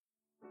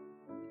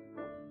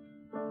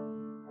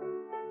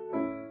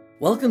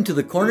Welcome to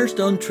the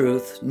Cornerstone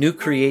Truth New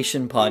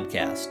Creation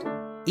podcast.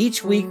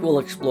 Each week we'll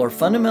explore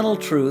fundamental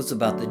truths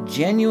about the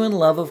genuine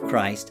love of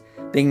Christ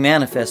being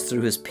manifest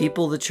through His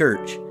people, the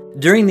church.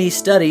 During these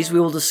studies,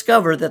 we will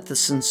discover that the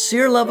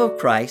sincere love of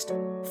Christ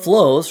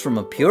flows from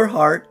a pure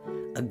heart,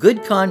 a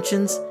good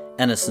conscience,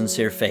 and a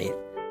sincere faith.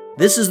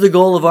 This is the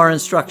goal of our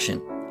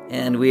instruction,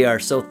 and we are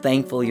so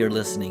thankful you're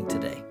listening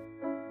today.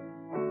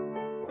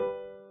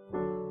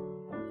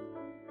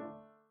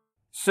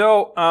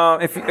 So,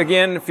 if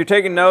you're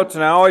taking notes,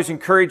 and I always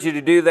encourage you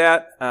to do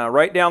that,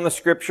 write down the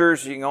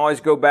scriptures. You can always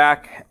go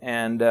back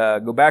and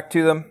go back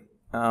to them.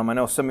 I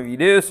know some of you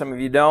do, some of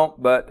you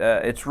don't, but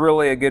it's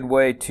really a good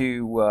way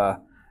to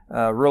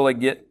really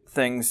get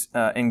things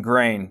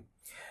ingrained.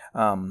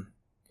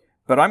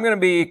 But I'm going to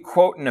be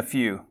quoting a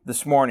few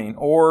this morning,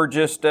 or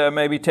just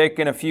maybe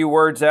taking a few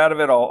words out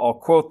of it. I'll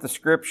quote the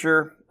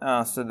scripture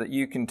so that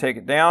you can take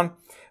it down.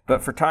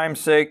 But for time's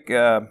sake,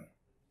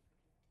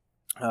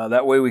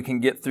 that way we can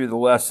get through the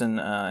lesson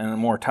in a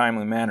more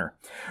timely manner.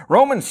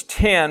 Romans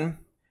 10,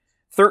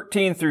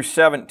 13 through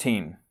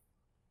 17.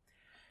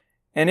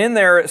 And in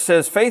there it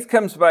says, faith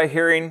comes by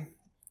hearing,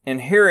 and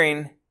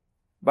hearing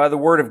by the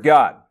Word of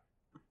God.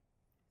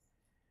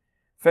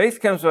 Faith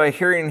comes by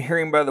hearing, and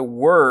hearing by the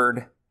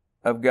Word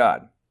of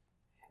God.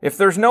 If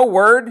there's no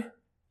Word,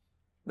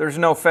 there's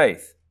no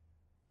faith.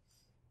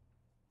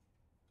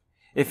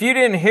 If you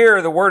didn't hear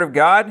the Word of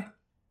God,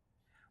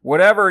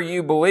 whatever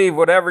you believe,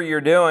 whatever you're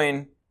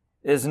doing,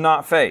 is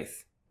not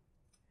faith.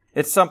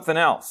 It's something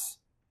else.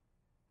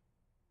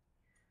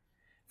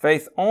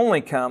 Faith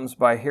only comes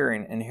by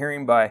hearing, and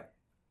hearing by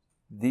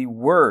the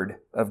Word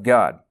of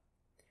God.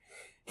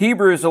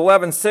 Hebrews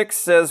 11:6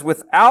 says,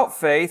 without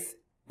faith,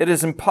 it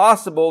is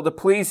impossible to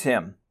please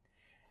Him.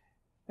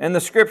 And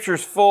the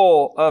Scripture's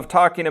full of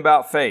talking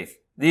about faith.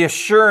 The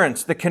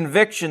assurance, the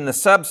conviction, the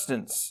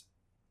substance.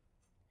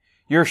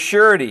 Your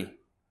surety.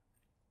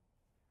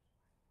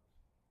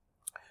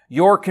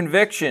 Your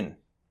conviction.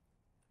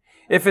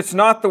 If it's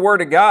not the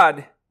Word of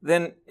God,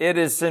 then it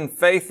is in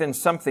faith in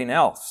something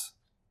else.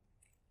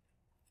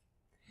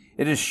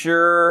 It is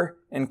sure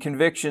and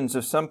convictions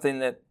of something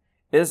that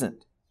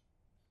isn't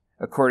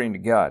according to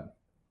God.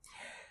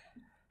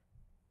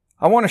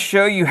 I want to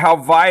show you how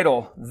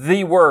vital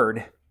the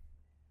Word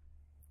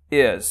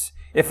is.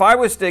 If I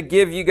was to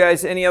give you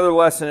guys any other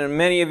lesson, and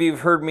many of you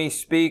have heard me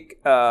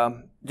speak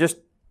just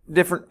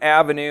different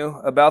avenue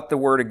about the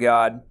Word of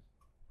God,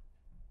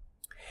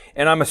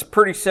 and I'm a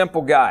pretty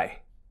simple guy.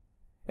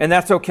 And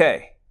that's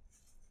okay.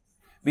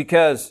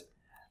 Because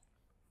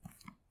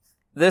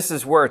this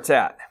is where it's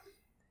at.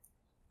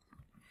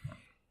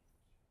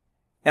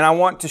 And I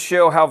want to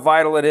show how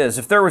vital it is.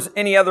 If there was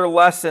any other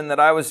lesson that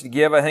I was to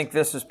give, I think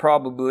this is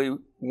probably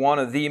one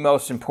of the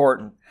most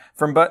important.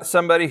 From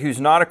somebody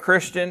who's not a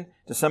Christian,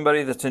 to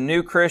somebody that's a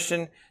new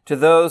Christian, to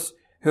those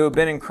who have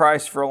been in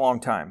Christ for a long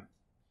time.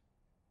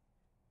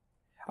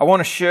 I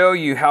want to show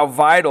you how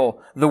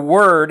vital the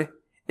Word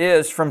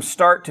is from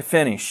start to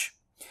finish.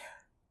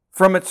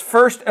 From its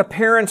first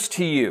appearance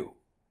to you.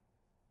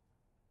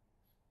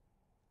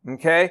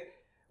 Okay?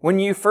 When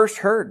you first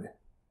heard.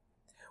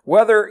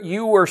 Whether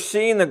you were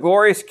seeing the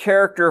glorious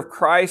character of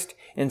Christ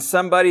in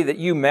somebody that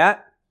you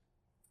met,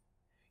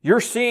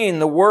 you're seeing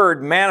the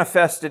Word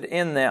manifested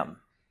in them.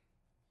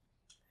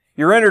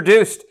 You're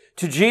introduced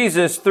to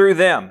Jesus through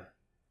them.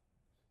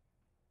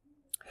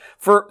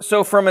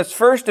 So from its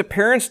first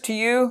appearance to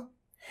you,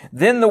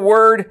 then the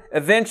Word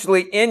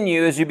eventually in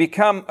you as you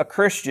become a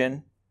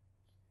Christian,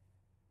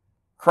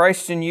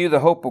 Christ in you, the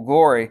hope of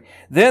glory.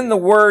 Then the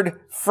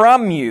Word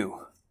from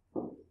you,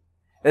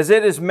 as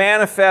it is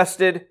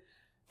manifested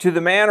to the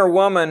man or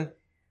woman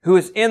who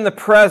is in the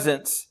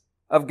presence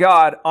of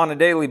God on a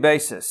daily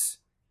basis.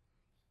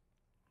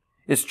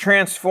 Is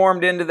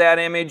transformed into that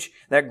image,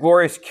 that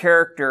glorious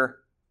character,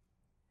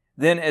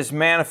 then is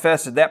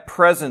manifested, that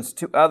presence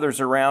to others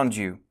around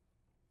you.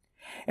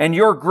 And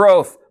your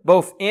growth,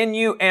 both in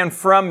you and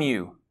from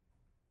you,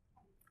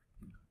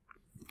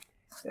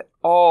 it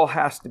all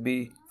has to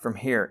be from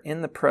here,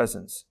 in the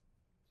presence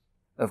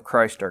of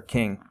Christ our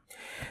King.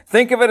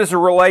 Think of it as a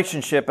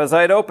relationship. As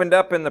I had opened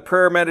up in the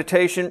prayer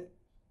meditation,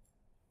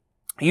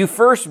 you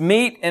first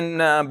meet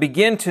and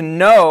begin to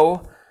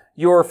know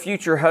your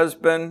future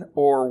husband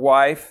or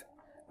wife,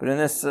 but in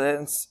this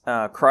sense,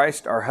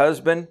 Christ our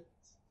husband.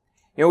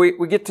 You know,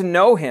 we get to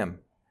know Him.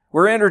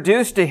 We're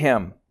introduced to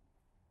Him.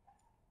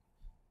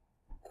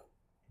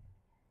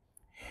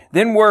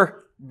 Then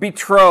we're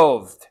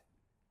betrothed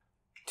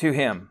to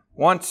Him.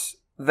 Once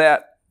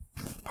that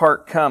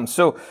part comes.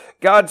 So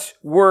God's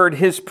Word,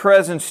 His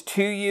presence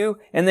to you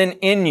and then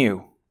in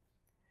you.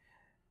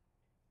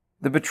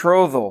 The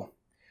betrothal.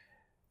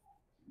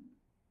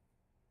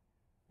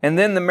 And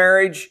then the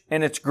marriage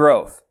and its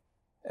growth.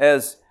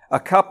 As a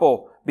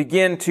couple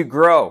begin to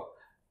grow.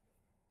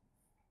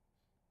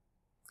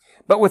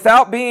 But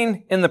without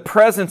being in the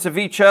presence of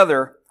each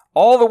other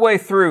all the way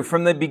through,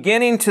 from the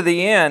beginning to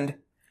the end,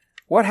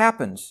 what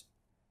happens?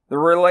 The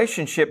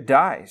relationship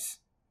dies.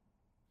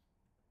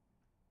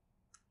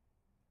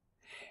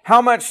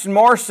 how much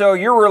more so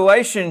your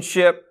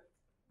relationship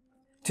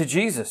to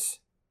Jesus.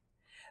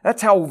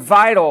 That's how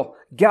vital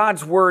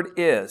God's Word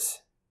is.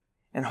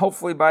 And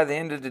hopefully by the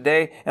end of the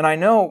day, and I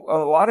know a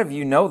lot of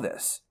you know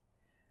this,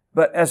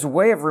 but as a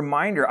way of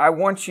reminder, I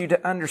want you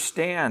to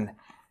understand,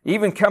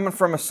 even coming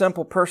from a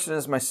simple person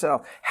as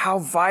myself, how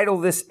vital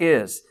this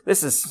is.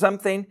 This is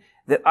something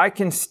that I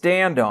can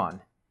stand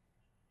on,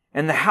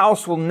 and the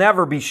house will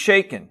never be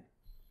shaken.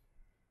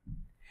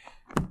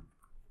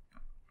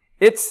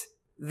 It's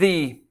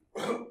the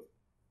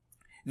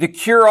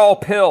cure-all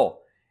pill.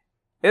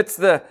 It's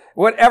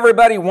what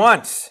everybody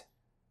wants.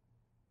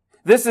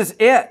 This is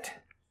it.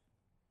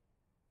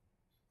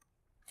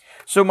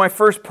 So my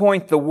first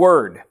point, the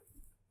Word.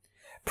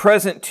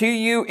 Present to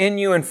you, in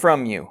you, and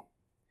from you.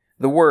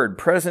 The Word,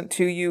 present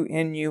to you,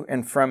 in you,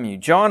 and from you.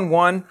 John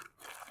 1.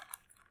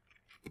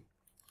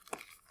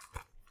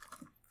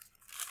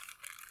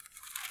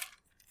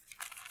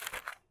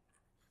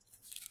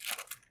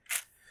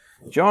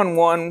 John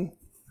 1,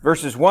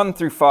 verses 1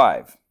 through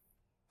 5.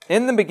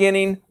 In the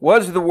beginning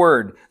was the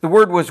Word. The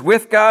Word was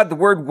with God. The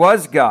Word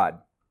was God.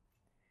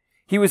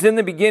 He was in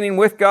the beginning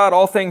with God.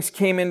 All things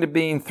came into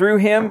being through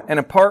Him, and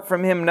apart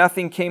from Him,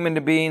 nothing came into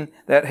being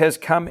that has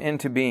come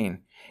into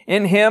being.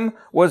 In Him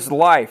was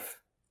life,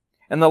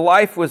 and the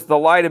life was the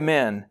light of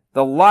men.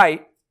 The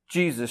light,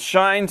 Jesus,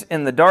 shines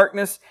in the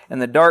darkness,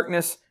 and the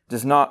darkness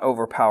does not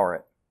overpower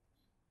it.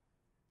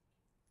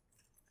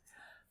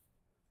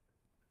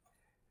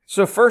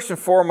 So first and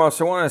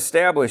foremost, I want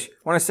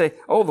to say,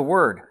 oh, the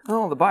Word,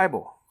 oh, the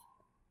Bible.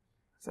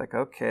 It's like,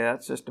 okay,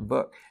 that's just a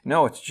book.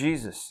 No, it's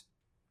Jesus.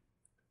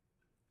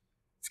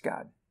 It's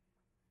God.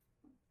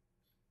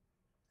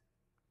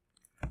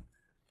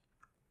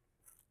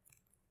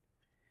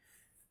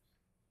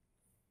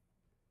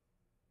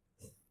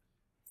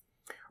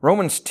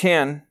 Romans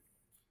 10.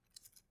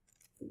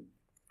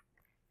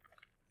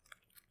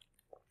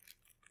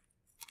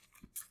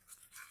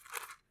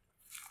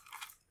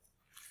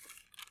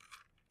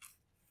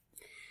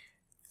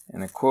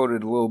 And I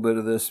quoted a little bit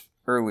of this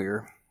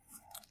earlier.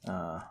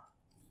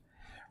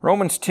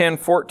 Romans 10,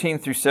 14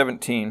 through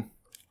 17.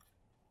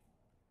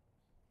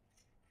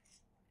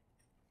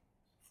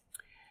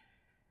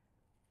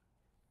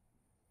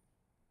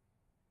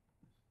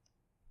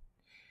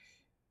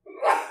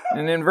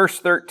 And in verse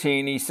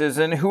 13, he says,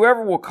 and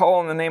whoever will call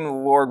on the name of the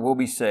Lord will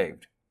be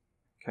saved.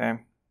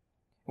 Okay?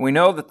 We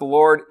know that the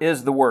Lord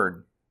is the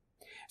Word.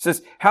 It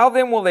says, how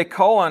then will they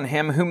call on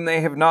Him whom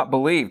they have not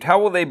believed? How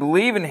will they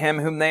believe in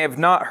Him whom they have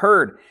not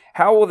heard?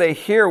 How will they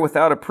hear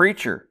without a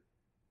preacher?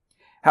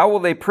 How will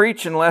they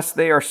preach unless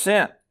they are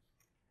sent?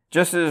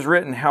 Just as it is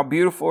written, how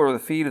beautiful are the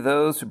feet of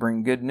those who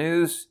bring good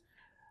news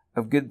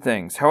of good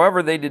things.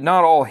 However, they did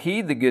not all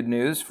heed the good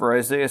news, for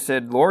Isaiah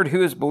said, Lord,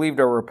 who has believed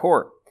our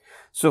report?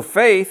 So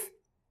faith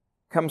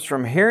comes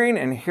from hearing,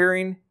 and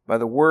hearing by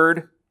the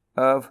word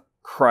of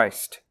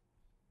Christ.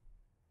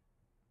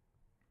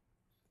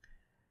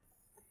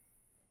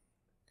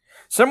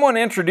 Someone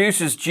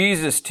introduces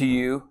Jesus to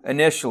you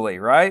initially,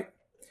 right?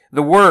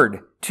 The Word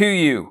to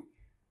you.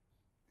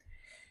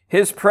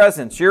 His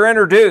presence. You're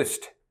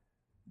introduced.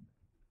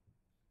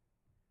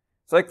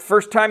 It's like the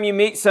first time you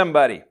meet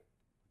somebody.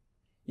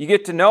 You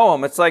get to know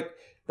them. It's like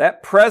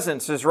that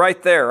presence is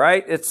right there,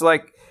 right? It's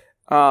like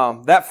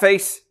that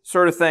face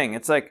sort of thing.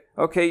 It's like,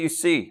 okay, you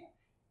see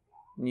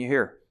and you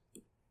hear.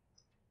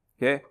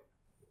 Okay?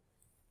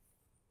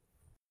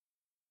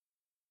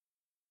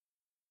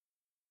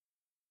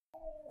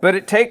 But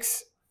it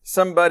takes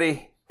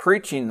somebody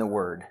preaching the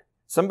Word.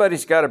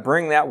 Somebody's got to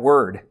bring that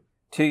Word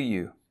to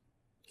you.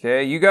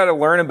 Okay? You got to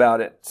learn about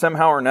it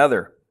somehow or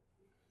another.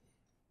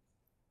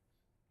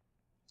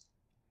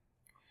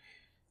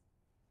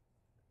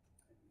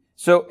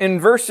 So in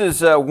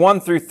verses 1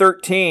 through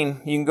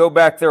 13, you can go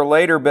back there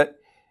later, but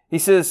he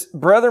says,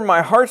 Brethren,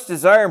 my heart's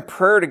desire and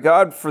prayer to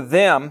God for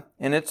them,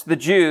 and it's the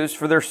Jews,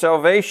 for their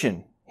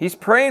salvation. He's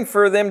praying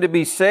for them to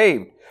be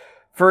saved.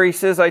 For he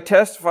says, I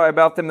testify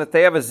about them that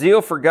they have a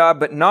zeal for God,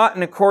 but not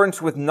in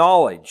accordance with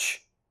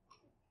knowledge.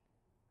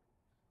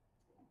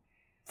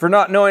 For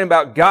not knowing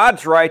about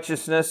God's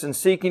righteousness and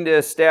seeking to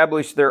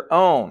establish their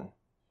own,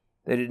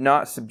 they did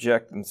not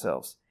subject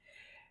themselves.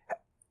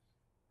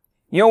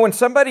 You know, when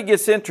somebody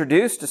gets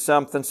introduced to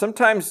something,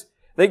 sometimes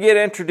they get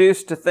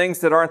introduced to things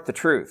that aren't the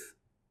truth.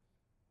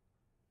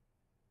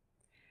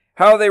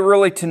 How are they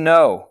really to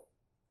know?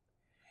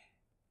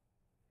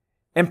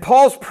 And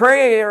Paul's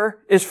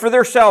prayer is for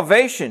their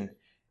salvation.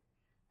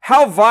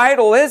 How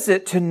vital is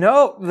it to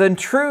know the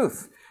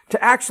truth,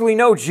 to actually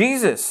know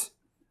Jesus?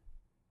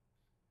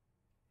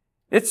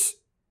 It's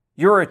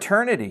your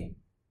eternity.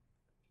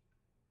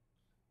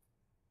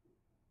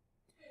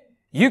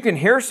 You can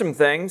hear some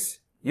things.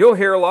 You'll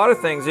hear a lot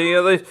of things. You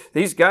know,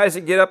 these guys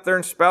that get up there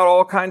and spout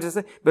all kinds of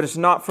things, but it's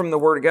not from the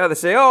Word of God. They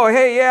say, oh,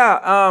 hey,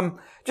 yeah,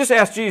 just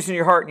ask Jesus in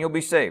your heart and you'll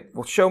be saved.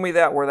 Well, show me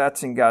that where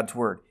that's in God's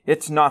Word.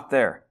 It's not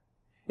there.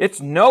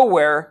 It's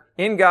nowhere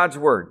in God's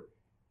Word.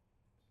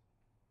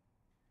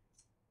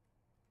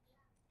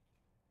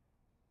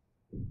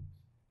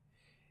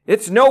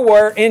 It's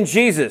nowhere in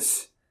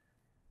Jesus.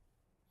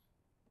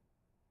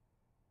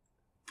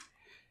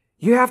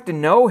 You have to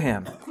know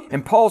Him.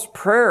 And Paul's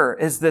prayer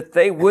is that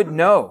they would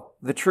know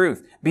the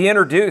truth, be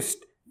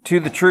introduced to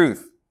the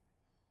truth.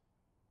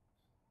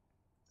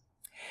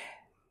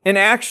 In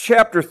Acts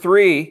chapter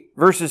 3,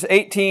 verses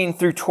 18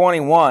 through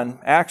 21,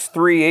 Acts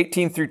 3,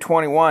 18 through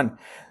 21,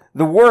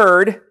 the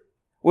Word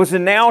was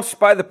announced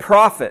by the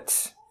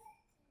prophets.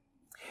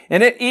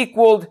 And it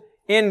equaled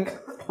in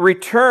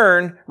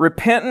return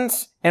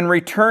repentance and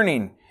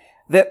returning.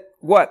 That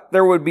what?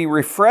 There would be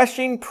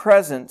refreshing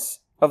presence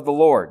of the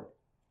Lord.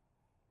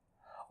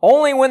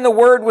 Only when the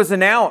Word was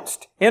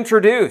announced,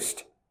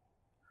 introduced,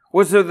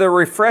 was there the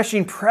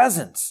refreshing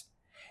presence.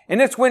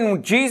 And it's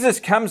when Jesus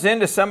comes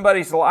into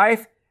somebody's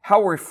life,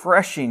 how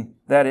refreshing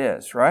that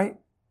is, right?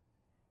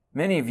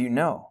 Many of you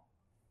know.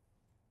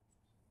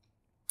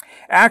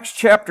 Acts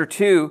chapter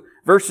 2,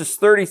 verses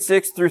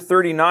 36 through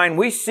 39,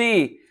 we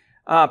see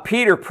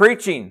Peter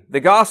preaching the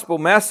gospel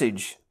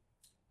message.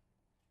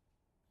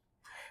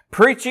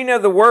 Preaching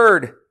of the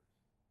Word.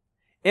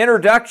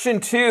 Introduction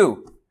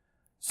to.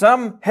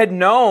 Some had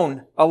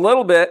known a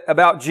little bit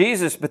about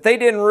Jesus, but they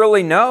didn't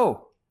really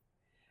know.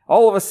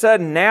 All of a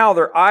sudden now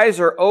their eyes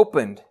are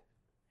opened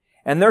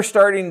and they're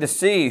starting to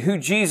see who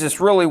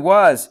Jesus really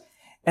was.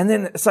 And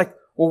then it's like,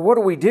 well, what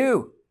do we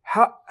do?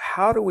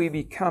 How do we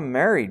become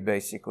married,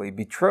 basically,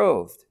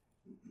 betrothed?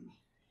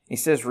 He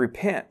says,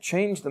 repent,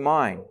 change the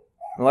mind,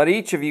 and let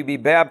each of you be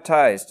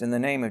baptized in the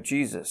name of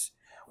Jesus.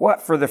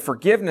 What? For the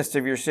forgiveness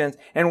of your sins.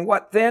 And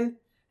what then?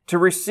 To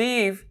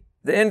receive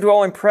the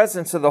indwelling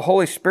presence of the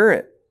Holy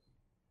Spirit.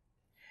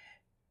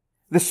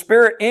 The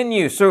Spirit in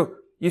you. So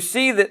you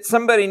see that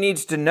somebody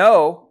needs to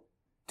know,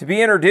 to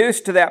be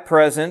introduced to that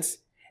presence,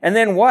 and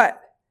then what?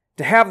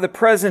 To have the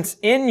presence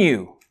in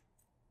you.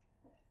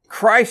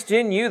 Christ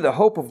in you, the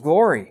hope of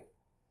glory.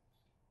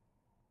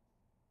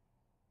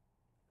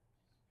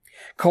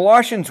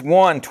 Colossians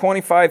 1,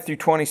 25 through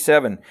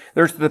 27.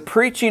 There's the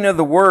preaching of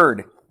the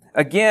Word.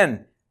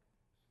 Again,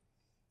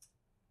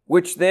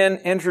 which then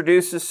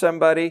introduces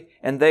somebody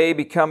and they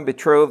become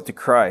betrothed to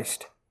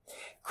Christ.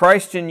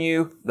 Christ in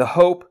you, the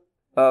hope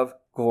of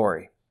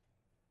glory.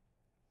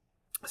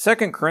 2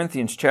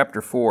 Corinthians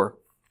chapter 4.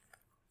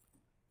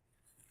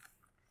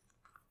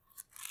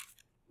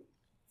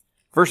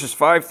 Verses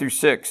 5 through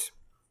 6.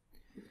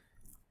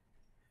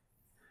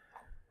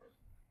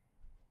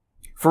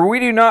 For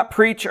we do not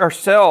preach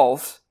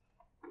ourselves,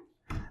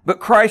 but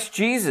Christ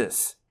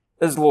Jesus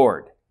is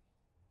Lord.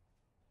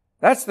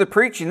 That's the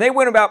preaching. They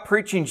went about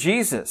preaching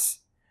Jesus,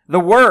 the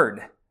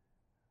Word.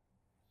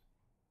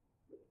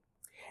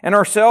 And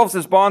ourselves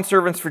as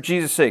bondservants for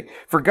Jesus' sake.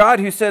 For God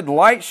who said,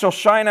 light shall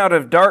shine out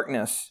of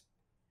darkness.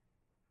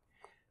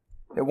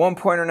 At one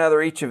point or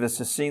another, each of us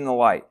has seen the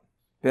light,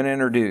 been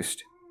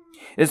introduced.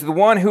 Is the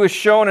one who is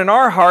shown in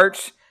our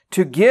hearts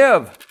to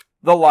give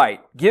the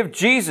light. Give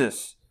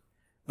Jesus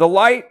the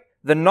light,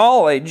 the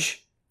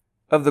knowledge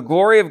of the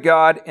glory of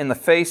God in the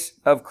face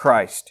of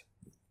Christ.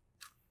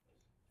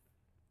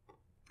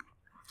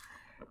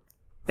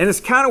 And it's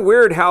kind of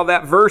weird how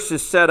that verse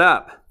is set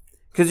up.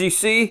 Because you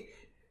see,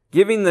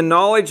 giving the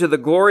knowledge of the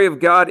glory of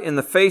God in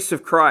the face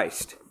of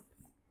Christ.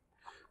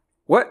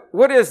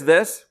 What is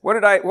this?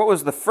 What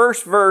was the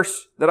first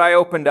verse that I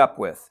opened up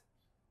with?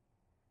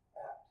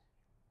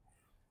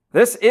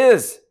 This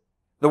is,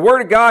 the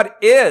Word of God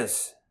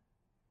is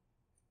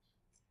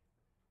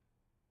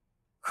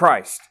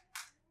Christ.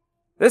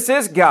 This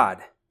is God.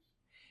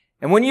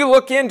 And when you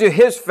look into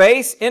His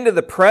face, into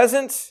the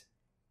presence,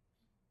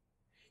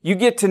 you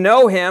get to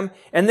know Him,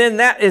 and then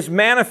that is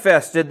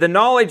manifested. The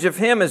knowledge of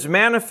Him is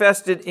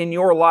manifested in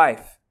your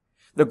life.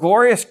 The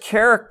glorious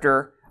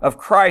character of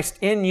Christ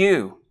in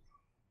you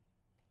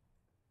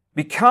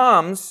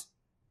becomes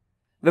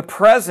the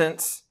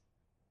presence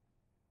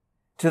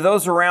to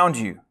those around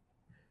you.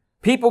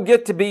 People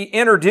get to be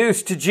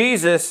introduced to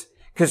Jesus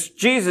because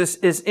Jesus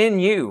is in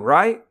you,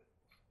 right?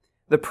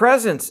 The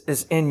presence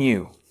is in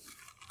you.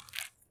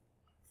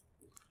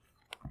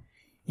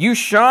 You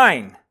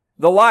shine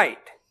the light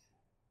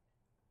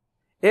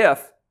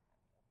if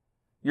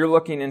you're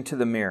looking into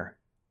the mirror,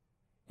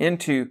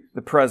 into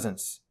the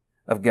presence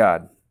of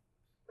God.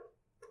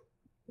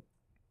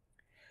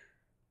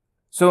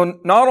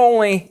 So not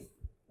only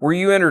were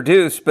you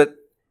introduced, but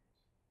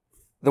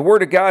the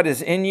Word of God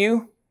is in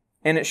you,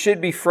 and it should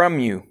be from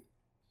you.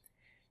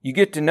 You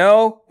get to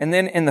know, and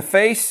then in the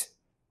face,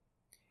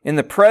 in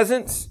the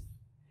presence,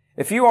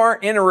 if you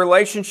aren't in a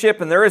relationship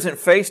and there isn't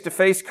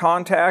face-to-face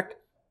contact,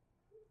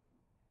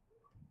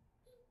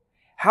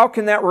 how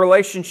can that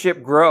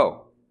relationship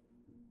grow?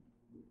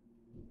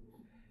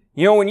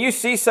 You know, when you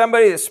see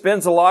somebody that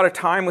spends a lot of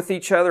time with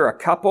each other, a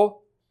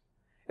couple,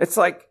 it's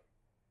like,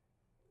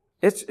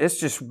 it's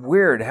just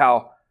weird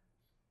how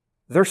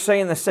they're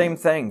saying the same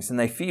things and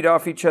they feed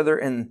off each other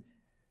and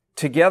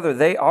together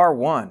they are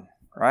one,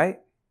 right?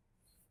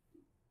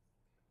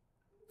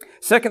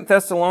 2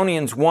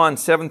 Thessalonians 1,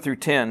 7 through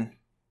 10.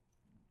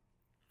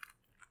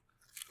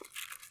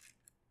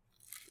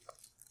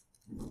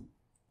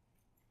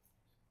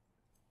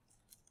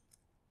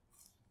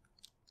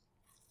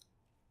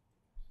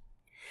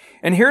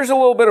 And here's a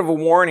little bit of a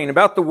warning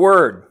about the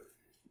Word.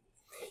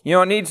 You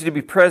know, it needs to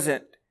be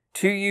present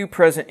to you,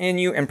 present in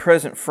you, and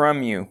present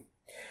from you.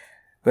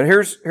 But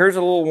here's a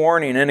little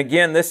warning. And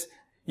again,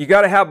 you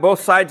got to have both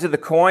sides of the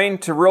coin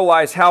to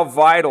realize how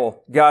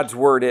vital God's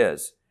Word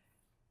is.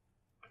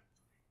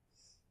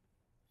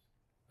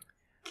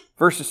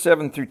 Verses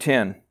 7 through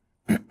 10.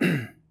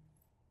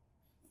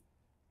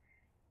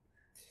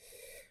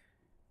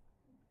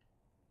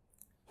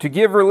 To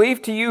give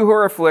relief to you who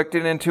are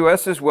afflicted, and to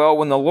us as well,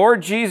 when the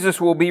Lord Jesus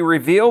will be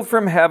revealed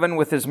from heaven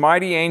with His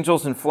mighty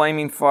angels in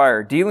flaming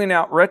fire, dealing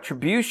out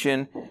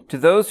retribution to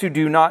those who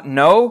do not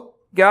know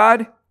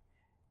God,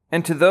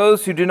 and to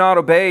those who do not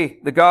obey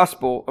the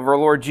gospel of our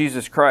Lord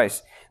Jesus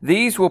Christ.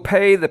 These will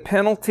pay the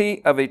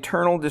penalty of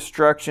eternal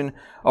destruction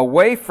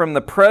away from the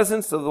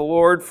presence of the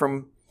Lord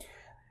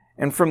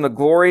and from the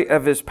glory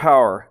of His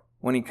power,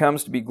 when He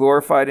comes to be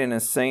glorified in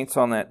His saints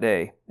on that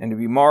day, and to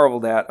be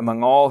marveled at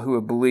among all who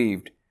have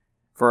believed.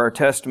 For our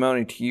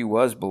testimony to you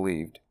was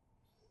believed.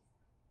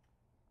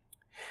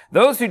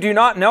 Those who do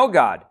not know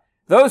God,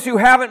 those who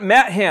haven't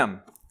met Him,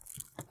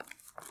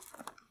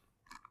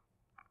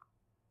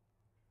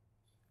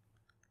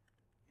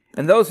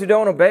 and those who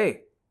don't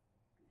obey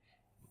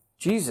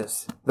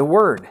Jesus, the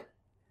Word,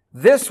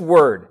 this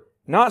Word,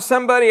 not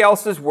somebody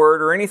else's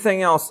word or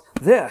anything else,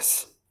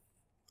 this.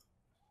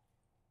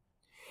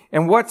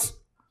 And what's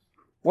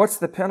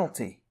the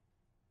penalty?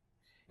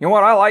 You know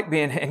what? I like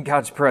being in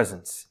God's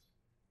presence.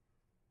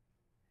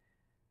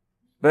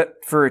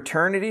 But for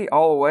eternity,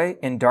 all the way,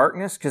 in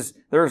darkness, because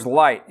there's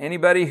light.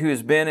 Anybody who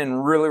has been in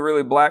really,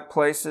 really black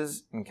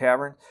places and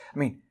caverns,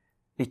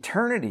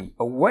 eternity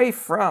away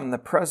from the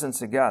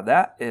presence of God,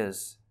 that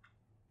is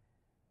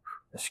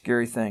a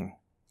scary thing.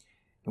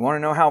 You want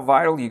to know how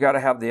vital? You got to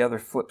have the other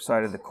flip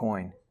side of the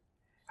coin.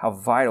 How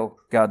vital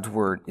God's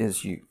Word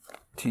is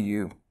to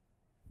you.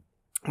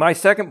 My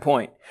second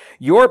point,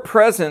 your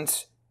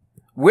presence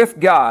with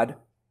God,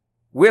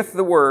 with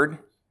the Word,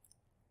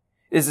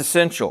 is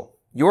essential.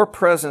 Your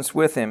presence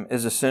with Him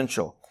is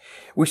essential.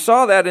 We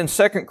saw that in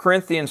 2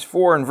 Corinthians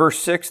 4 and verse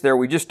 6 there.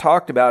 We just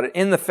talked about it.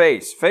 In the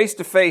face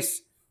to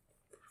face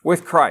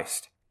with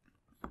Christ.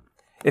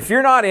 If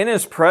you're not in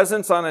His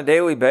presence on a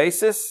daily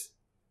basis,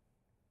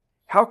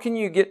 how can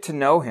you get to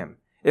know Him?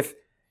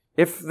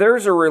 If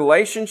there's a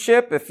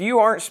relationship, if you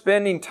aren't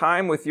spending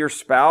time with your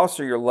spouse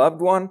or your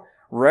loved one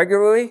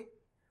regularly,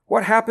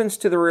 what happens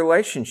to the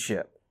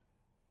relationship?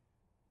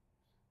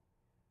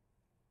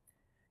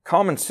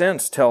 Common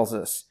sense tells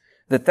us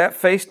that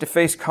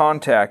face-to-face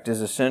contact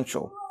is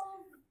essential.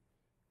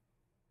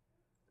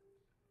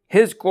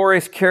 His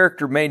glorious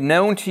character made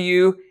known to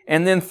you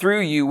and then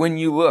through you when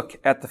you look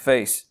at the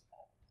face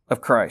of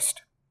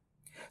Christ.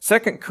 2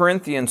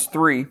 Corinthians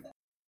 3,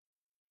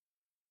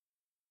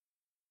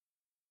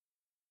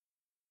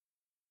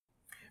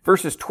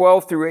 verses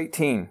 12 through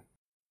 18.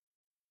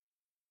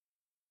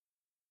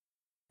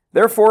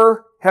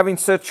 Therefore, having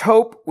such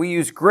hope, we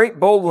use great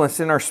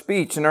boldness in our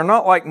speech, and are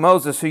not like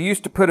Moses, who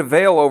used to put a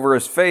veil over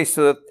his face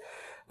so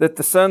that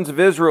the sons of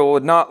Israel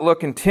would not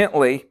look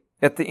intently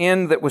at the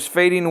end that was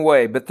fading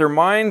away. But their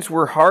minds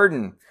were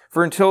hardened.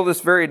 For until this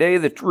very day,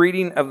 the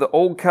reading of the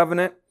Old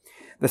Covenant,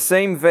 the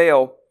same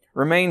veil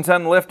remains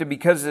unlifted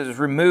because it is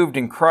removed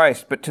in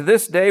Christ. But to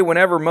this day,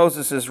 whenever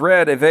Moses is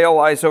read, a veil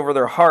lies over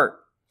their heart.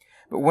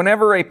 But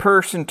whenever a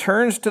person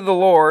turns to the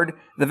Lord,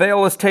 the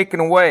veil is taken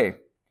away.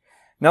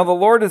 Now the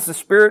Lord is the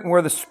Spirit, and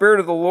where the Spirit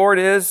of the Lord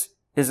is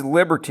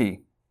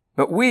liberty.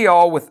 But we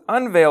all, with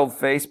unveiled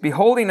face,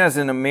 beholding as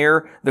in a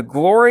mirror the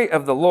glory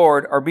of the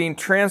Lord, are being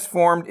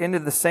transformed into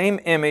the same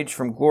image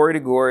from glory to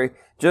glory,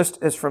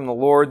 just as from the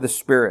Lord the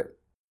Spirit.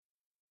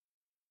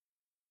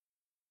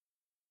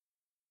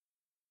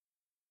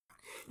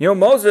 You know,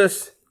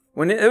 Moses,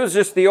 when it was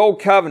just the Old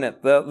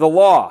Covenant, the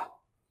law,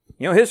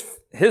 you know,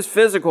 his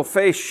physical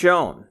face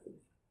shone.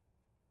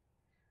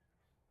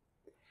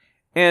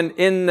 And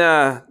in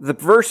the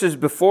verses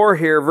before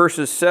here,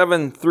 verses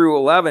 7 through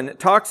 11, it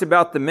talks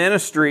about the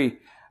ministry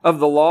of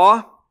the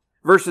law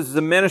versus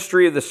the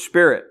ministry of the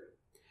Spirit.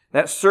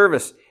 That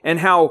service, and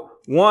how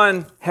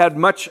one had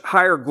much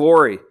higher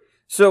glory.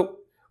 So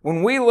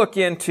when we look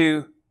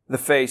into the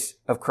face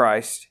of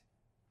Christ,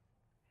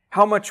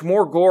 how much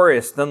more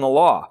glorious than the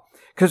law?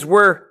 Because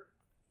where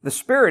the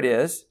Spirit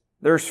is,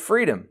 there's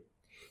freedom.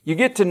 You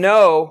get to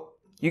know,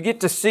 you get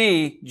to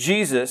see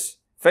Jesus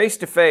face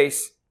to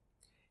face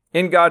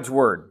in God's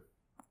Word.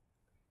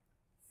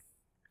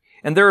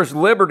 And there is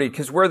liberty,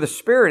 because where the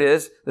Spirit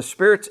is, the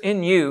Spirit's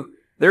in you,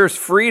 there is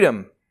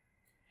freedom.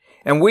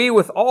 And we,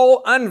 with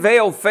all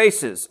unveiled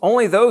faces,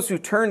 only those who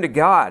turn to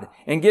God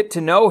and get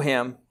to know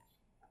Him,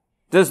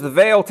 does the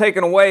veil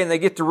taken away, and they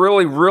get to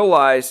really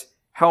realize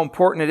how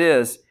important it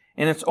is.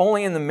 And it's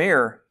only in the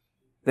mirror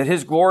that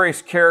His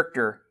glorious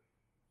character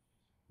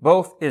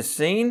both is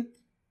seen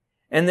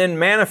and then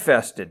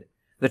manifested.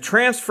 The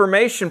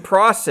transformation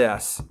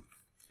process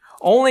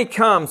only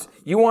comes,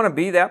 you want to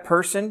be that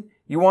person,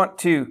 you want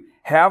to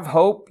have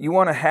hope, you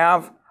want to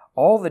have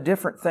all the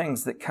different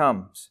things that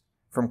comes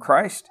from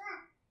Christ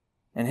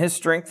and His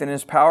strength and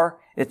His power.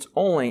 It's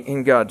only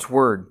in God's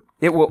Word.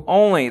 It will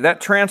only,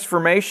 that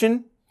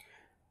transformation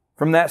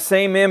from that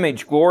same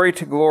image, glory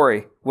to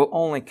glory, will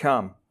only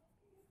come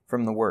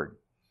from the Word.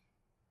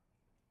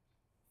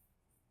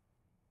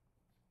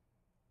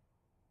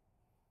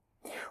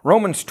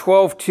 Romans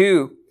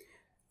 12:2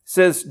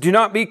 says, do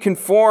not be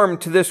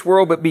conformed to this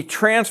world, but be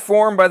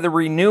transformed by the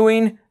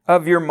renewing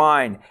of your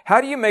mind.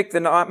 How do you make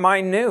the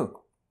mind new?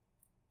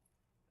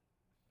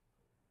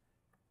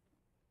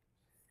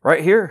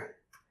 Right here,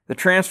 the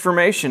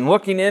transformation,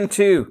 looking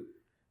into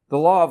the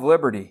law of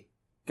liberty,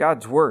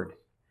 God's Word.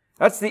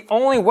 That's the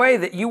only way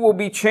that you will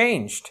be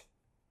changed.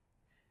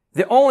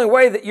 The only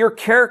way that your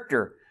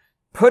character,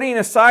 putting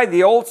aside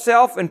the old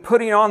self and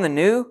putting on the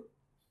new,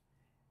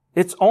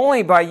 it's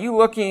only by you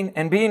looking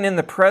and being in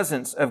the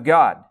presence of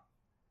God.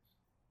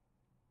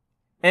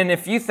 And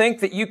if you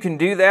think that you can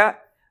do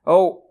that,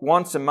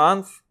 once a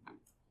month,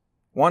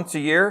 once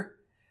a year,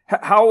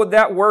 how would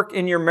that work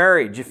in your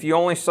marriage if you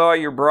only saw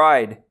your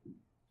bride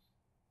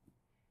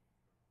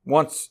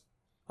once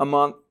a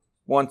month,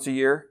 once a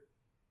year?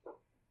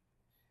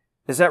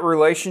 Is that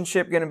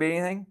relationship going to be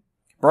anything?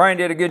 Brian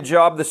did a good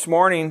job this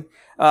morning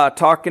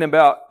talking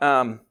about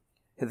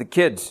the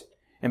kids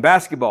in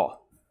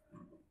basketball.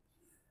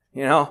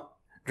 You know,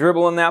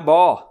 dribbling that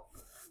ball.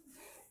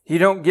 You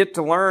don't get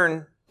to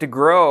learn to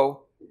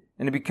grow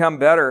and to become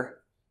better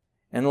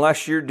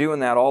unless you're doing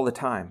that all the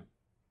time.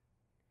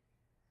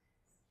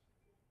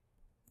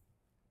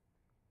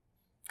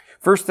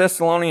 1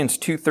 Thessalonians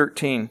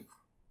 2:13.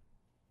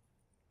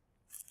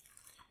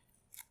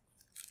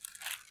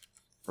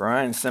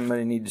 Brian,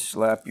 somebody need to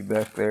slap you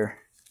back there.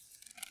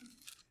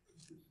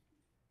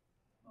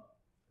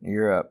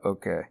 You're up,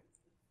 okay.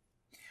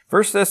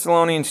 1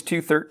 Thessalonians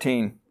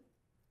 2:13.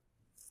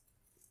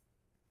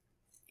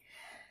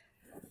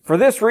 For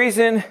this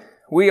reason,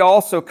 we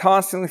also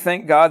constantly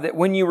thank God that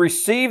when you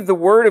received the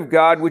word of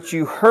God which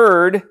you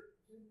heard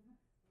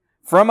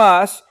from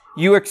us,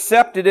 you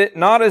accepted it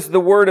not as the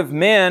word of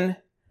men,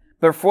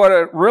 but for what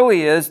it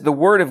really is, the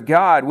word of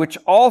God, which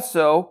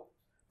also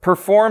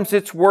performs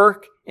its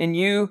work in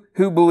you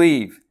who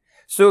believe.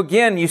 So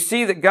again, you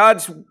see that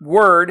God's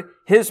word,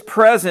 His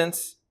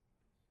presence,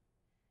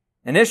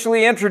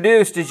 initially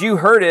introduced as you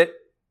heard it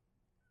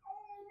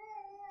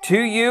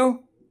to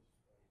you,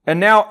 and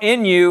now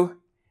in you,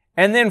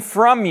 and then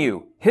from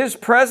you. His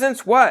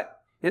presence,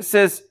 what? It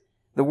says,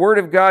 the Word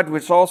of God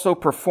which also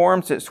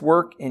performs its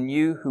work in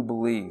you who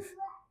believe.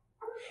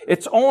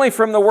 It's only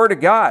from the Word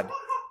of God.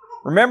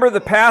 Remember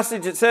the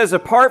passage, it says,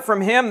 apart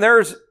from Him,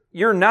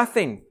 you're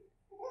nothing.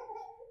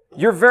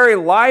 Your very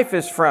life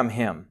is from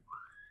Him.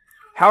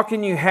 How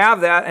can you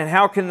have that, and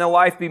how can the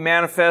life be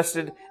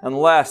manifested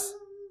unless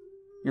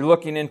you're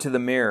looking into the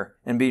mirror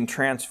and being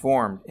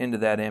transformed into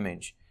that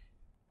image?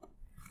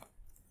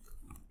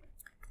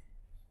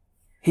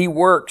 He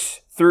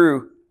works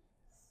through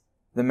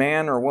the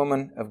man or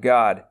woman of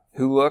God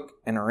who look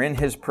and are in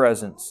His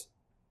presence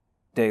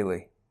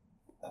daily.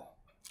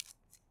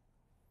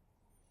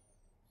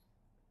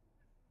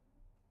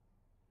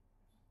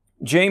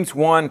 James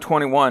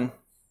 1:21.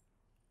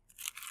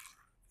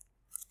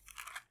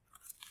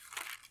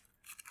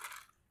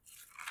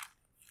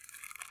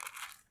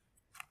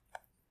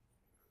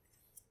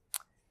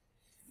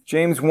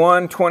 James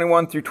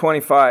 1:21 through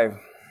 25.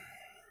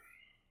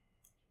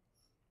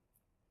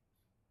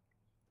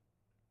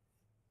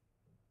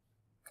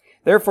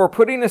 Therefore,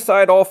 putting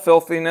aside all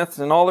filthiness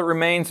and all that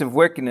remains of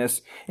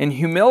wickedness, in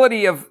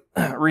humility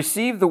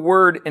receive the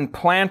word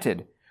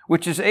implanted,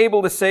 which is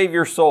able to save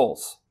your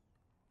souls.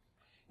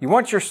 You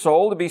want your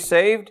soul to be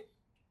saved?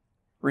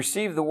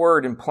 Receive the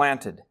word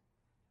implanted.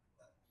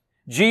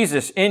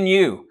 Jesus in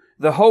you,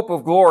 the hope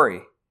of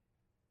glory.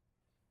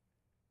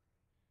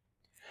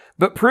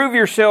 But prove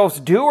yourselves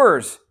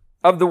doers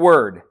of the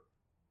word,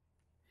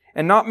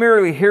 and not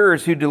merely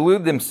hearers who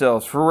delude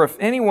themselves. For if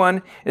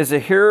anyone is a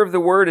hearer of the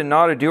word and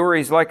not a doer,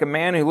 he's like a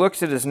man who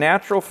looks at his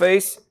natural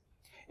face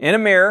in a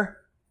mirror,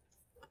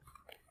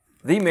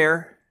 the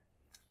mirror.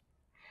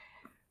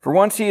 For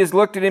once he has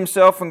looked at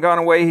himself and gone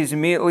away, he's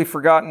immediately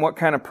forgotten what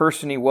kind of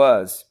person he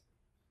was.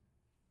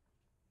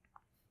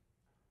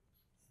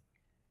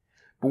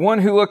 But one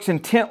who looks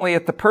intently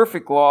at the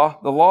perfect law,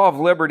 the law of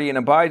liberty, and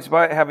abides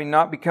by it, having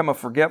not become a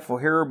forgetful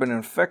hearer, but an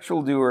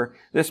effectual doer,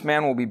 this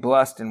man will be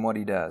blessed in what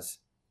he does.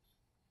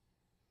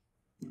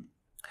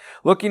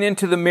 Looking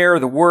into the mirror,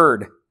 the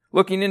Word,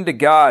 looking into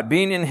God,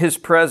 being in His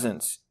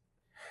presence.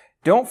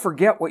 Don't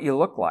forget what you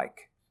look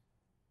like.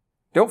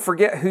 Don't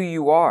forget who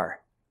you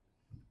are.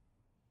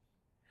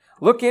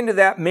 Look into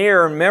that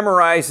mirror and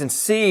memorize and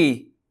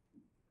see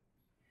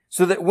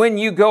so that when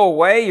you go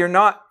away, you're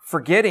not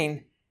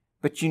forgetting,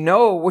 but you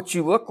know what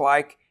you look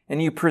like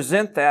and you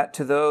present that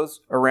to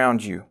those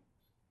around you.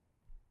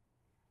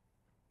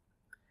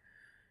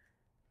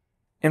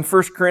 In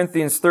 1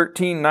 Corinthians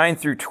 13:9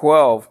 through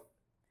 12,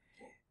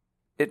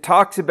 it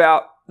talks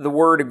about the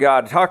Word of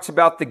God. It talks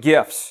about the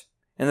gifts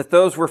and that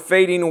those were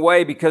fading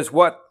away because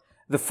what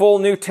the full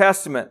New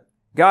Testament,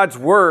 God's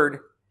Word,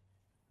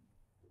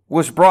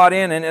 was brought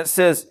in. And it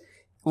says,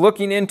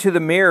 looking into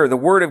the mirror, the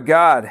Word of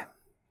God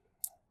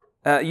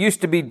used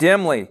to be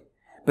dimly,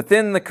 But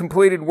then the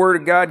completed Word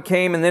of God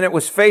came, and then it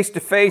was face to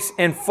face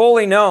and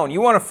fully known.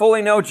 You want to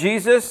fully know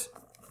Jesus?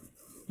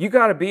 You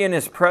got to be in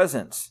His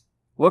presence,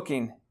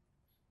 looking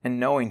and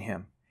knowing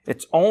Him.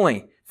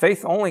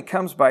 Faith only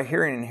comes by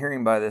hearing, and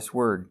hearing by this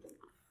Word.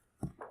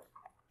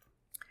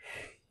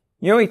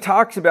 You know, he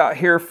talks about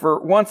here,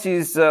 for once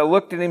he's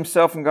looked at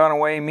himself and gone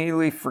away,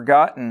 immediately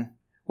forgotten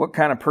what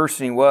kind of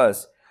person he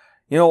was.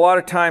 You know, a lot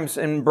of times,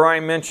 and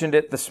Brian mentioned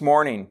it this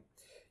morning,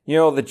 you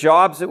know, the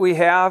jobs that we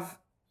have,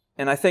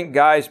 and I think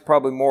guys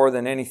probably more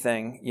than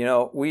anything, you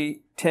know,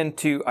 we tend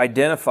to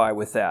identify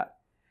with that.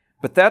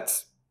 But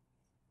that's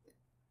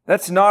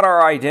not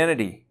our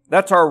identity.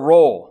 That's our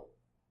role.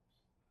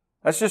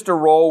 That's just a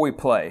role we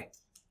play.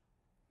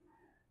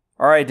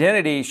 Our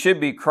identity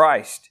should be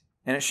Christ,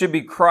 and it should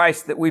be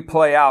Christ that we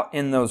play out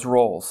in those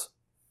roles,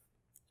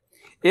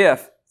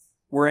 if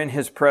we're in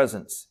His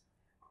presence.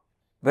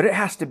 But it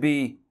has to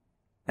be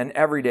an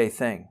everyday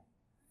thing.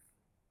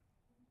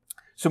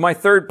 So my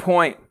third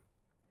point,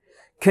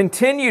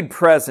 continued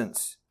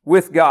presence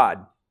with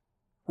God,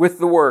 with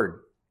the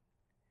Word,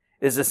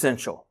 is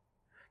essential.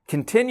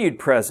 Continued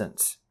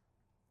presence.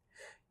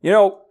 You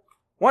know,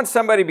 once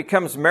somebody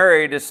becomes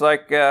married, it's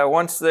like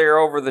once they're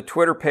over the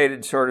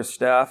Twitter-pated sort of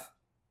stuff,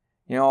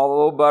 you know, all the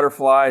little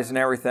butterflies and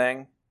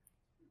everything,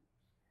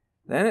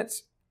 then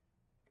it's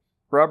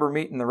rubber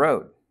meeting the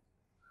road.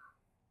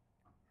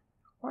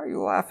 Why are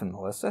you laughing,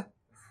 Melissa?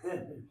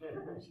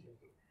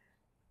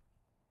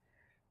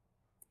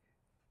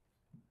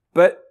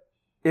 But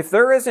if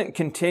there isn't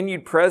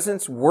continued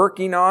presence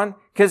working on,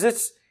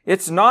 because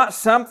it's not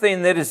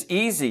something that is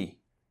easy,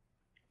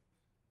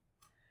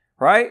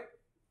 right?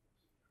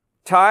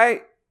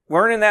 Ty,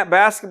 learning that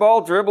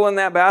basketball, dribbling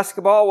that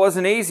basketball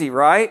wasn't easy,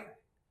 right?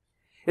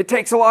 It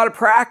takes a lot of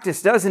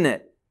practice, doesn't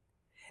it?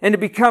 And to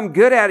become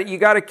good at it, you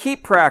got to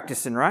keep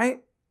practicing, right?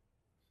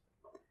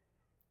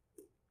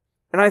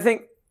 And I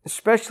think,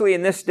 especially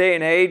in this day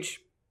and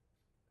age,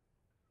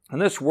 in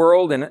this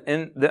world,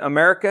 in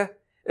America,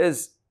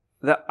 is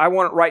that I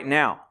want it right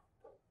now,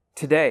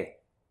 today.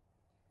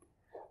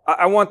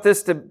 I want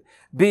this to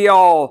be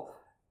all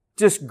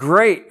just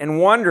great and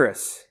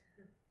wondrous.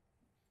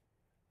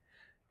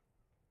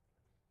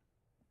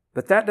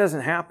 But that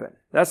doesn't happen.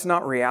 That's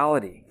not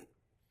reality.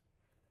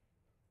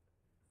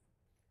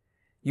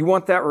 You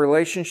want that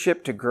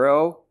relationship to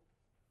grow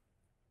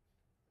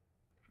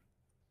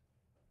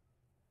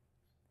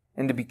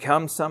and to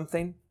become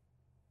something?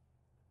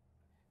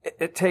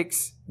 It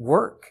takes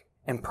work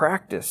and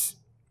practice.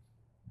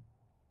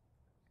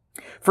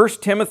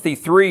 1 Timothy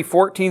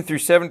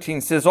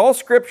 3:14-17 says, "All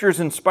Scripture is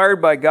inspired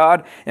by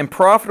God and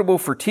profitable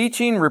for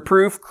teaching,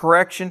 reproof,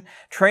 correction,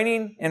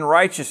 training in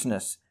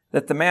righteousness,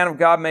 that the man of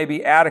God may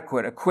be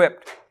adequate,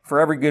 equipped for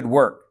every good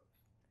work."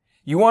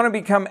 You want to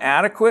become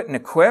adequate and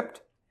equipped?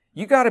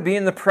 You got to be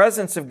in the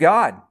presence of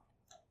God.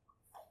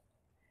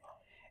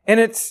 And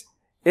it's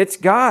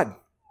God.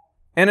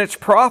 And it's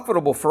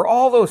profitable for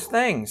all those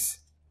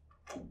things.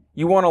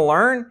 You want to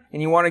learn and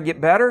you want to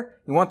get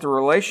better? You want the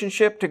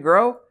relationship to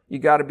grow? You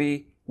got to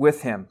be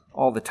with Him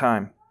all the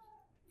time.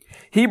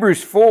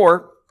 Hebrews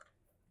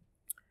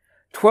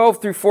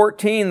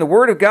 4:12-14, "The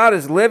Word of God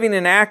is living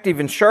and active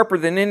and sharper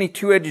than any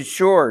two-edged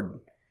sword,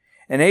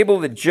 and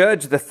able to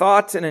judge the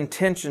thoughts and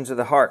intentions of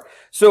the heart."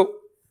 So,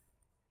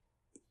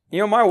 you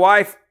know, my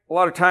wife, a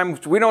lot of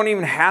times, we don't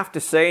even have to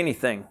say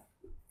anything.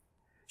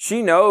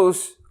 She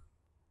knows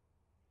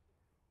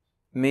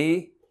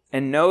me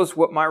and knows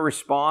what my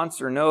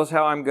response, or knows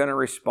how I'm going to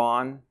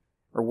respond,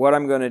 or what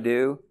I'm going to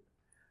do,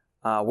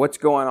 what's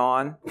going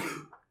on.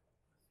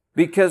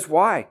 Because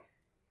why?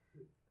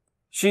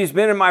 She's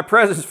been in my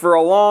presence for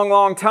a long,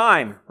 long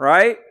time,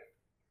 right?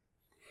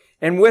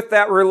 And with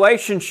that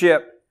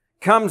relationship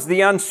comes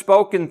the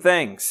unspoken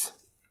things.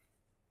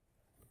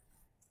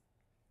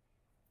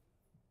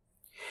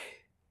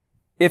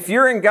 If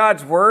you're in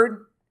God's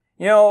Word,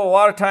 you know, a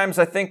lot of times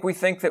I think we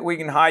think that we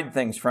can hide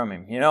things from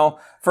Him. You know,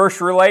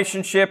 first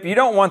relationship, you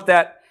don't want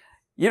that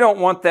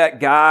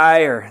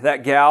guy or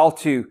that gal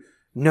to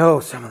know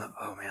some of them.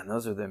 Oh man,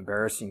 those are the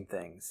embarrassing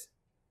things.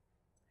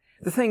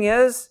 The thing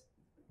is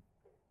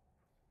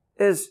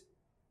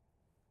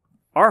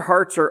our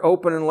hearts are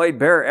open and laid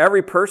bare.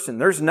 Every person,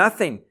 there's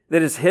nothing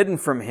that is hidden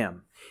from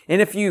Him.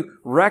 And if you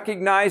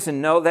recognize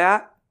and know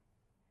that,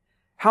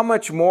 how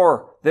much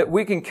more that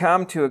we can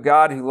come to a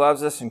God who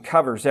loves us and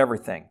covers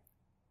everything.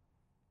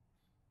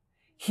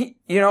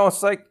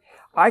 It's like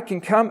I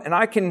can come and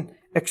I can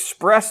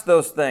express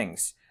those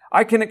things.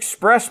 I can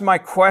express my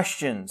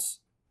questions.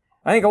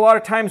 I think a lot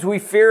of times we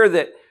fear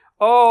that,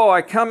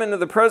 I come into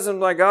the presence of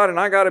my God and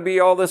I got to be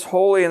all this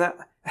holy and that.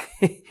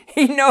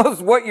 He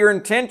knows what your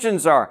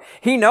intentions are.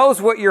 He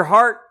knows what your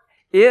heart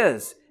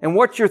is and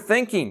what you're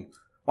thinking.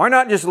 Why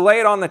not just lay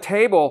it on the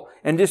table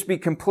and just be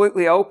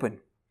completely open?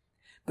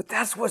 But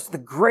that's what's the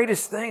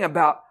greatest thing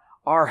about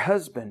our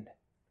husband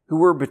who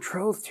we're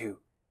betrothed to.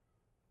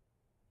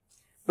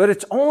 But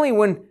it's only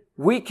when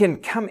we can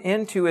come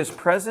into His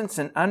presence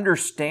and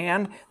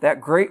understand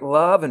that great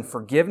love and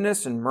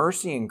forgiveness and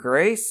mercy and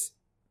grace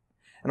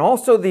And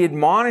also the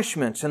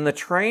admonishments and the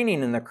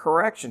training and the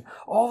correction.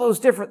 All those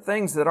different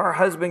things that our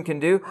husband can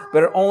do,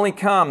 but it only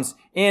comes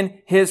in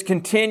his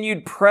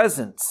continued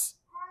presence.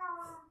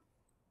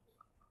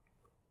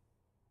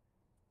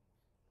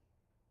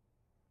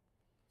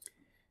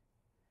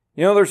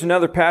 You know, there's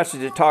another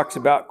passage that talks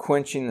about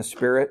quenching the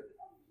Spirit.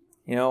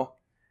 You know,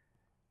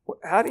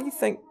 how do you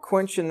think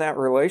quenching that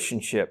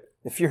relationship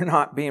if you're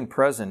not being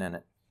present in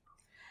it?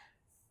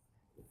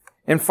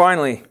 And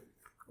finally,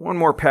 one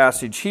more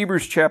passage,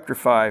 Hebrews chapter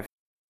 5.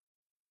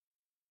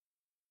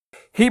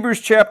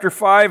 Hebrews chapter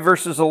 5,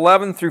 verses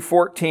 11 through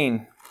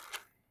 14.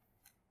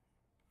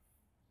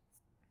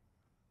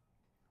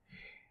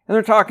 And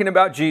they're talking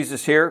about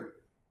Jesus here.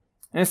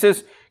 And it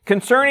says,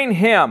 concerning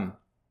Him,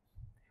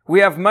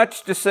 we have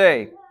much to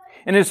say,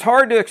 and it's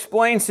hard to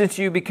explain since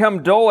you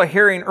become dull of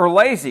hearing or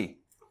lazy.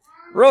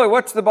 Really,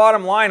 what's the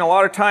bottom line? A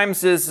lot of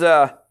times is,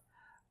 I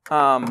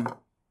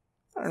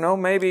don't know,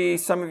 maybe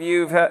some of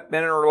you have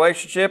been in a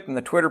relationship and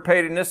the Twitter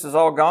pettiness is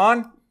all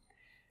gone.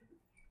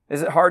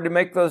 Is it hard to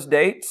make those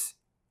dates?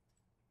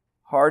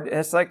 Hard.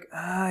 It's like,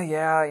 I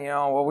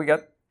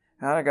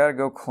got to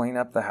go clean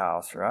up the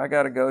house, or I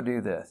got to go do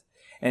this.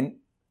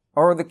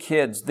 Or the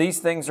kids, these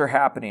things are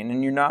happening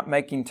and you're not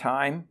making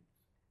time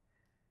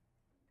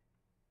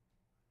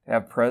to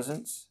have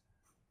presence.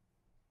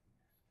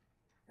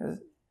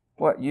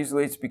 What?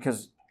 Usually it's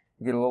because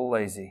you get a little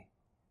lazy.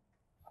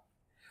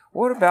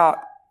 What about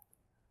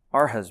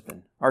our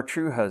husband, our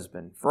true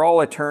husband, for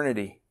all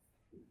eternity?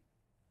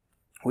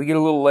 We get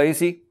a little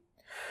lazy.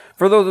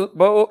 For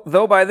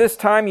though by this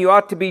time you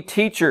ought to be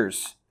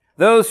teachers,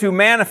 those who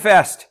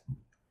manifest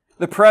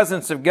the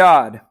presence of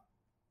God,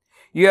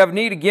 you have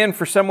need again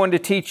for someone to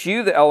teach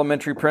you the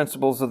elementary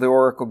principles of the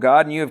oracle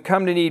God, and you have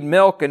come to need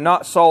milk and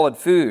not solid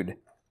food.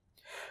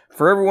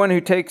 For everyone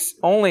who takes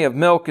only of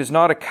milk is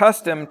not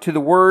accustomed to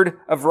the word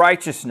of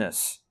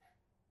righteousness.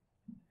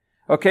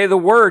 Okay, the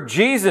word,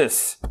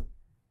 Jesus.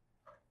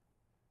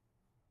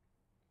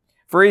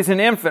 For he's an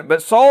infant,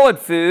 but solid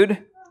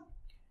food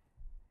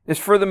is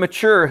for the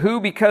mature,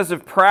 who because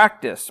of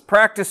practice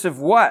of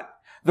what?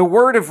 The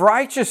word of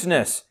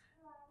righteousness.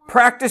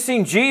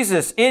 Practicing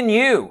Jesus in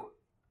you.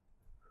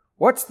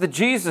 What's the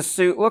Jesus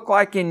suit look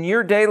like in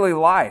your daily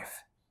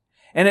life?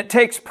 And it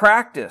takes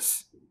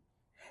practice.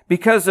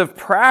 Because of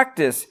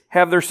practice,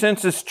 have their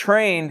senses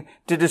trained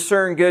to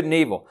discern good and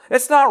evil.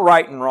 It's not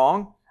right and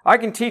wrong. I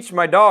can teach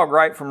my dog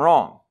right from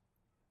wrong.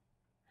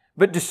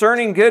 But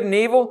discerning good and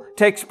evil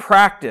takes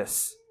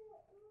practice.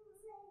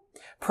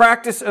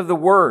 Practice of the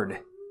Word.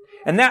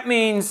 And that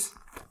means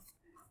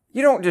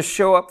you don't just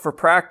show up for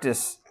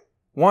practice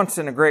once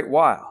in a great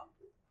while.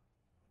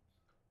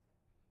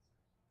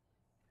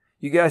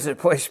 You guys that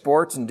play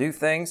sports and do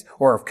things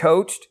or have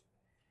coached,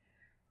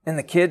 and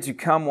the kids who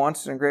come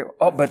once in a great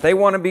while, but they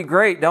want to be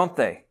great, don't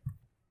they?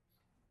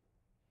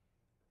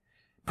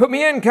 Put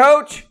me in,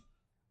 coach.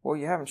 Well,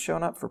 you haven't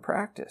shown up for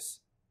practice.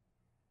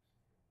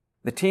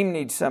 The team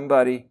needs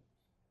somebody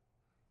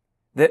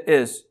that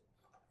is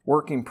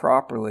working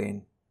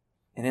properly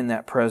and in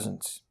that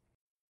presence.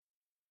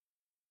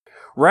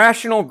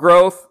 Rational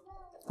growth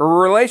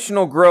or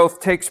relational growth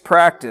takes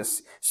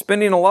practice,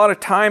 spending a lot of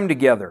time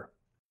together.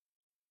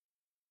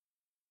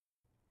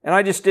 And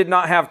I just did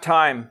not have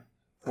time.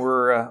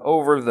 We're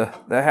over the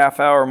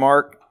half-hour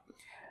mark.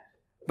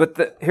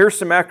 But here's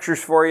some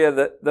extras for you,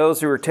 that those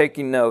who are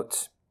taking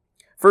notes.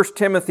 1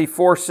 Timothy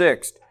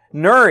 4:6,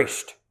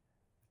 nourished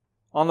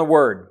on the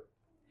Word.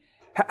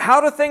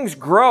 How do things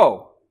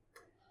grow?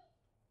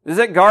 Does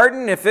it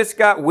garden? If it's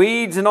got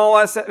weeds and all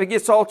that stuff, it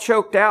gets all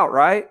choked out,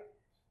 right?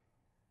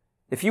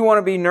 If you want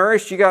to be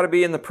nourished, you got to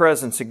be in the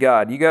presence of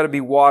God. You got to be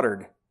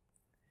watered.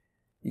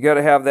 You got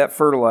to have that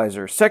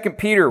fertilizer. 2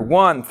 Peter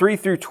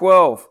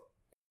 1:3-12.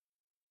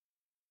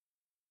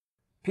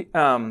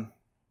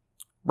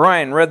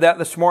 Brian read that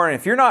this morning.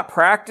 If you're not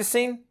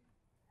practicing,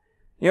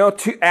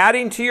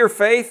 adding to your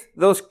faith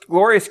those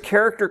glorious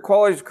character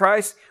qualities of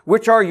Christ,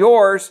 which are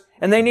yours,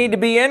 and they need to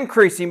be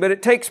increasing, but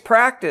it takes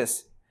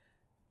practice.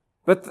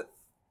 But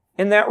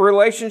in that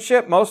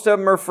relationship, most of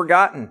them are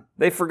forgotten.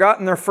 They've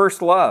forgotten their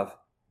first love.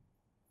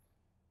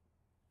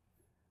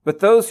 But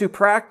those who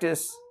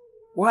practice,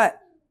 what?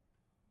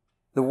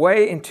 The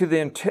way into the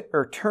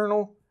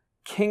eternal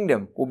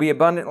kingdom will be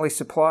abundantly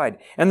supplied.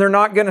 And they're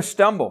not going to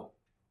stumble.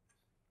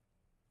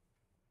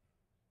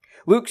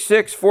 Luke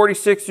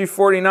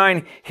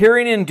 6:46-49,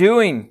 hearing and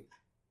doing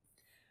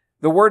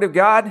the Word of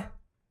God,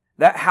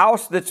 that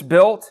house that's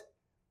built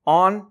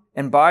on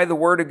and by the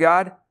Word of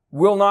God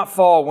will not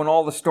fall when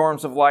all the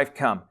storms of life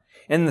come.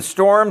 In the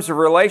storms of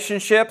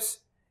relationships,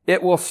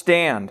 it will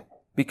stand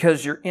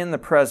because you're in the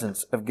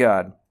presence of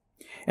God.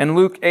 And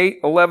Luke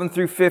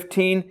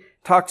 8:11-15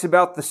 talks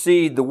about the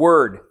seed, the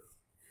Word.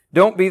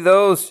 Don't be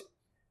those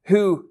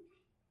who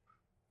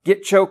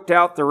get choked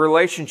out. The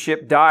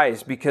relationship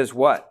dies because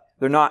what?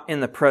 They're not in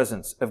the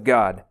presence of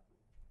God.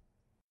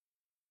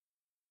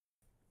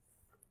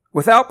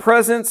 Without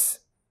presence,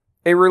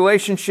 a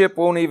relationship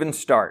won't even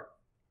start.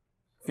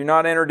 If you're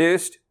not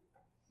introduced,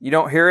 you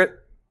don't hear it,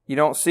 you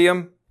don't see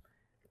them,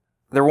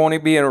 there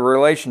won't be a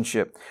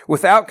relationship.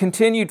 Without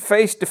continued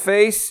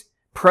face-to-face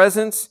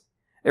presence,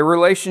 a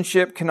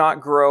relationship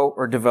cannot grow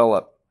or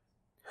develop.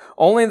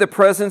 Only the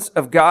presence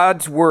of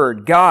God's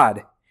Word,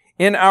 God,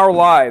 in our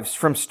lives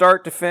from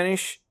start to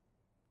finish,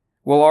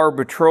 will our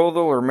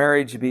betrothal or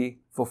marriage be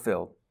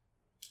fulfilled.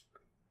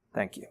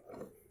 Thank you.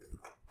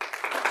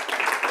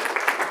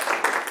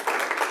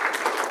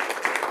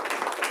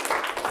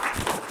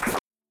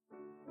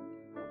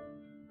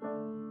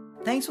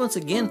 Thanks once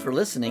again for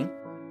listening.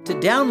 To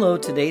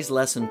download today's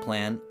lesson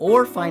plan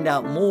or find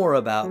out more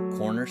about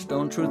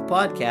Cornerstone Truth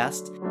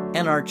Podcast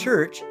and our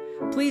church,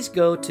 please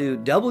go to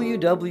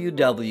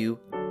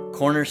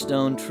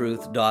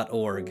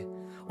www.cornerstonetruth.org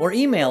or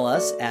email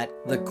us at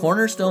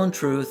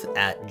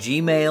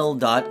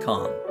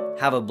thecornerstonetruth@gmail.com.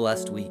 Have a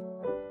blessed week.